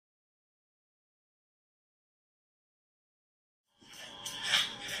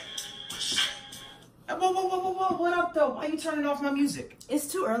Whoa, whoa, whoa, whoa, whoa. What up, though? Why you turning off my music?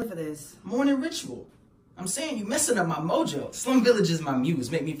 It's too early for this. Morning ritual. I'm saying you messing up my mojo. Slum Village is my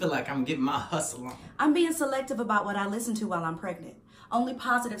muse. Make me feel like I'm getting my hustle on. I'm being selective about what I listen to while I'm pregnant. Only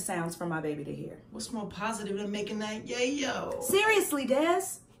positive sounds for my baby to hear. What's more positive than making that yayo? Seriously,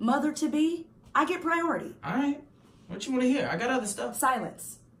 Des? Mother-to-be? I get priority. All right. What you want to hear? I got other stuff.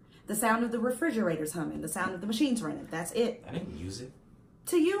 Silence. The sound of the refrigerators humming. The sound of the machines running. That's it. I didn't use it.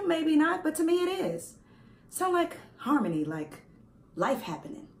 To you, maybe not, but to me it is. Sound like harmony, like life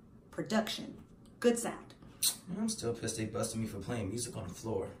happening. Production. Good sound. I'm still pissed they busted me for playing music on the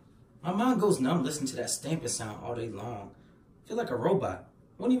floor. My mind goes numb listening to that stamping sound all day long. I feel like a robot.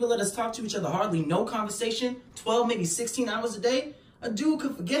 Won't even let us talk to each other, hardly no conversation, 12, maybe 16 hours a day. A dude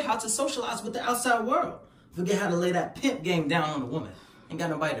could forget how to socialize with the outside world. Forget how to lay that pimp game down on a woman. Ain't got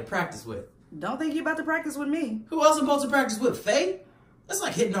nobody to practice with. Don't think you're about to practice with me. Who else I'm supposed to practice with, Faye? That's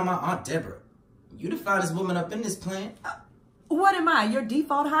like hitting on my Aunt Deborah. You the finest woman up in this plant. What am I, your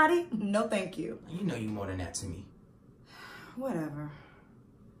default hottie? No, thank you. You know you more than that to me. Whatever.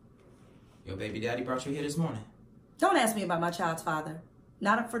 Your baby daddy brought you here this morning. Don't ask me about my child's father.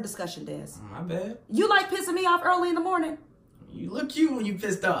 Not up for discussion, Des. My bad. You like pissing me off early in the morning. You look cute when you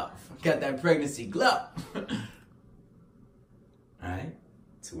pissed off. Got that pregnancy glow. Alright.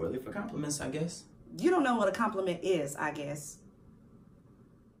 Too early for compliments, I guess. You don't know what a compliment is, I guess.